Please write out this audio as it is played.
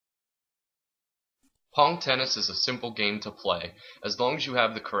Pong tennis is a simple game to play as long as you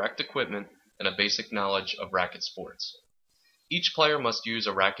have the correct equipment and a basic knowledge of racket sports. Each player must use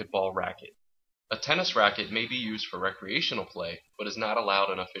a racquetball racket. A tennis racket may be used for recreational play, but is not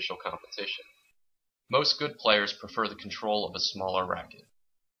allowed in official competition. Most good players prefer the control of a smaller racket.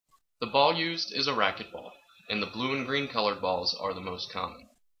 The ball used is a racquetball, and the blue and green colored balls are the most common.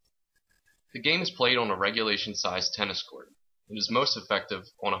 The game is played on a regulation-sized tennis court. It is most effective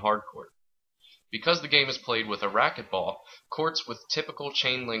on a hard court. Because the game is played with a racquetball, courts with typical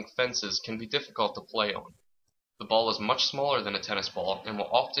chain-link fences can be difficult to play on. The ball is much smaller than a tennis ball and will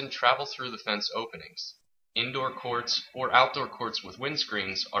often travel through the fence openings. Indoor courts or outdoor courts with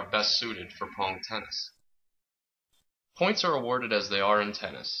windscreens are best suited for Pong tennis. Points are awarded as they are in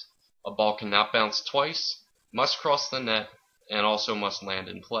tennis. A ball cannot bounce twice, must cross the net, and also must land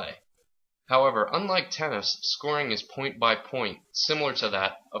in play. However, unlike tennis, scoring is point by point, similar to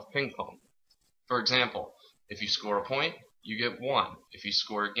that of ping pong. For example, if you score a point, you get 1. If you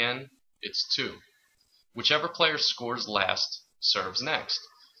score again, it's 2. Whichever player scores last serves next.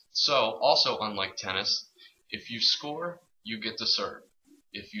 So, also unlike tennis, if you score, you get to serve.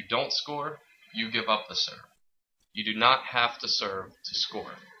 If you don't score, you give up the serve. You do not have to serve to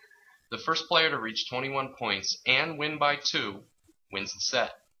score. The first player to reach 21 points and win by 2 wins the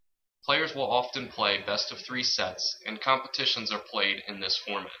set. Players will often play best of 3 sets, and competitions are played in this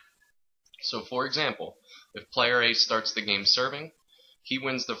format. So, for example, if player A starts the game serving, he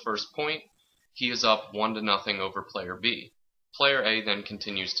wins the first point. He is up 1-0 over player B. Player A then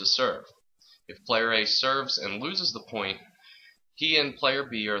continues to serve. If player A serves and loses the point, he and player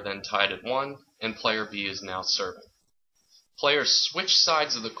B are then tied at 1, and player B is now serving. Players switch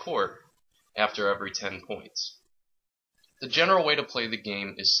sides of the court after every 10 points. The general way to play the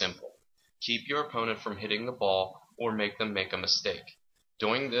game is simple. Keep your opponent from hitting the ball or make them make a mistake.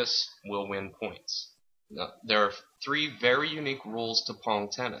 Doing this will win points. Now, there are 3 very unique rules to Pong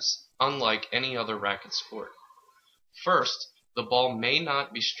tennis, unlike any other racket sport. First, the ball may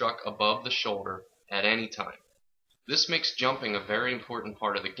not be struck above the shoulder at any time. This makes jumping a very important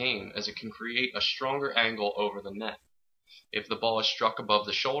part of the game, as it can create a stronger angle over the net. If the ball is struck above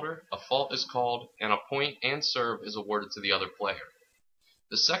the shoulder, a fault is called and a point and serve is awarded to the other player.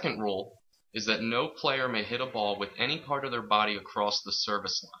 The second rule is that no player may hit a ball with any part of their body across the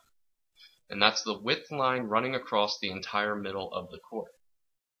service line, and that's the width line running across the entire middle of the court.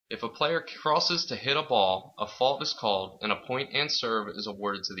 If a player crosses to hit a ball, a fault is called and a point and serve is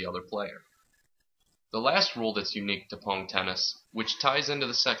awarded to the other player. The last rule that's unique to Pong tennis, which ties into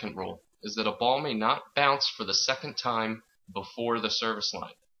the second rule, is that a ball may not bounce for the second time before the service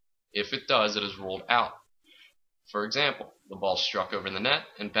line. If it does, it is ruled out. For example, the ball struck over the net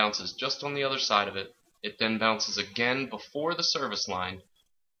and bounces just on the other side of it. It then bounces again before the service line.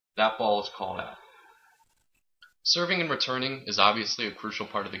 That ball is called out. Serving and returning is obviously a crucial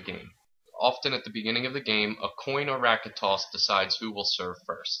part of the game. Often at the beginning of the game, a coin or racket toss decides who will serve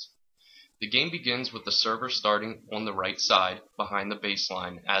first. The game begins with the server starting on the right side behind the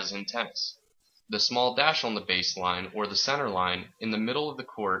baseline, as in tennis. The small dash on the baseline or the center line in the middle of the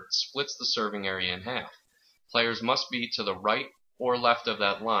court splits the serving area in half. Players must be to the right or left of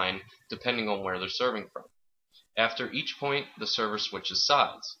that line, depending on where they're serving from. After each point, the server switches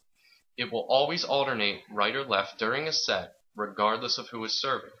sides. It will always alternate right or left during a set, regardless of who is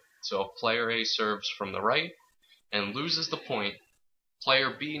serving. So if player A serves from the right and loses the point,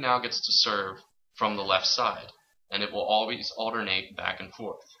 player B now gets to serve from the left side, and it will always alternate back and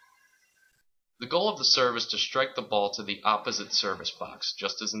forth. The goal of the serve is to strike the ball to the opposite service box,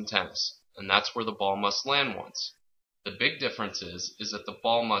 just as in tennis, and that's where the ball must land once. The big difference is that the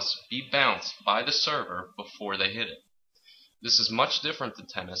ball must be bounced by the server before they hit it. This is much different than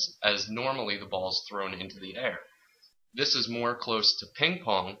tennis, as normally the ball is thrown into the air. This is more close to ping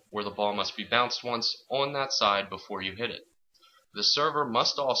pong, where the ball must be bounced once on that side before you hit it. The server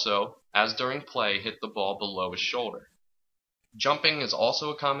must also, as during play, hit the ball below his shoulder. Jumping is also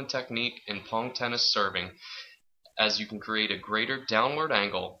a common technique in Pong tennis serving, as you can create a greater downward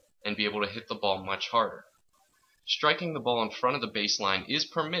angle and be able to hit the ball much harder. Striking the ball in front of the baseline is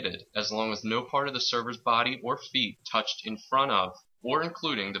permitted as long as no part of the server's body or feet touched in front of or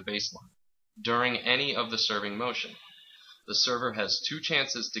including the baseline during any of the serving motion. The server has 2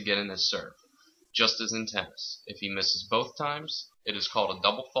 chances to get in his serve, just as in tennis. If he misses both times, it is called a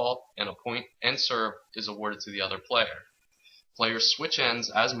double fault and a point and serve is awarded to the other player. Players switch ends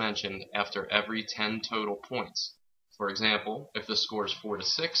as mentioned after every 10 total points. For example, if the score is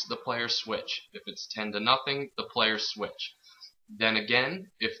 4-6, the players switch. If it's 10-0, the players switch. Then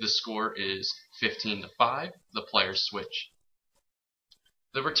again, if the score is 15-5, the players switch.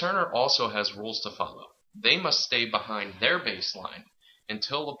 The returner also has rules to follow. They must stay behind their baseline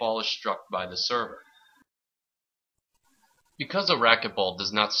until the ball is struck by the server. Because a racquetball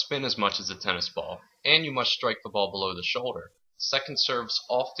does not spin as much as a tennis ball, and you must strike the ball below the shoulder, second serves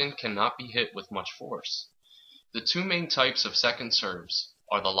often cannot be hit with much force. The two main types of second serves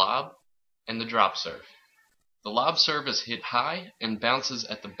are the lob and the drop serve. The lob serve is hit high and bounces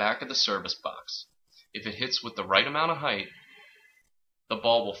at the back of the service box. If it hits with the right amount of height, the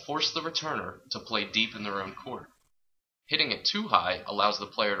ball will force the returner to play deep in their own court. Hitting it too high allows the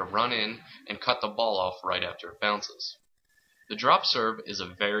player to run in and cut the ball off right after it bounces. The drop serve is a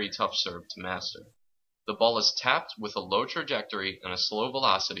very tough serve to master. The ball is tapped with a low trajectory and a slow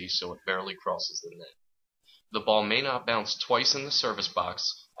velocity so it barely crosses the net. The ball may not bounce twice in the service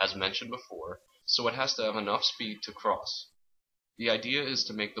box, as mentioned before, so it has to have enough speed to cross. The idea is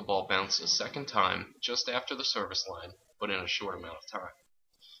to make the ball bounce a second time just after the service line, but in a short amount of time.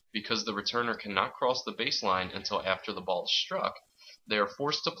 Because the returner cannot cross the baseline until after the ball is struck, they are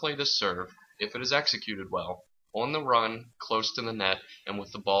forced to play this serve, if it is executed well, on the run, close to the net, and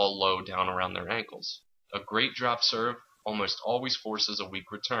with the ball low down around their ankles. A great drop serve almost always forces a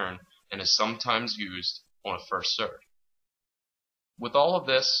weak return and is sometimes used on a first serve. With all of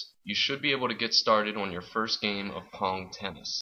this, you should be able to get started on your first game of Pong Tennis.